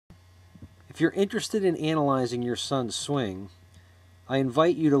If you're interested in analyzing your son's swing, I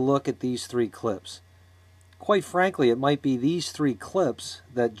invite you to look at these 3 clips. Quite frankly, it might be these 3 clips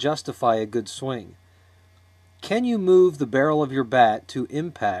that justify a good swing. Can you move the barrel of your bat to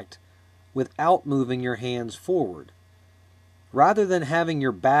impact without moving your hands forward? Rather than having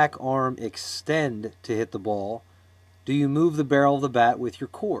your back arm extend to hit the ball, do you move the barrel of the bat with your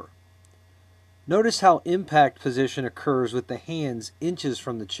core? Notice how impact position occurs with the hands inches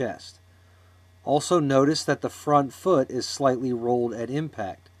from the chest. Also notice that the front foot is slightly rolled at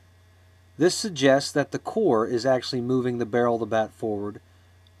impact. This suggests that the core is actually moving the barrel of the bat forward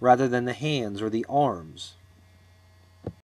rather than the hands or the arms.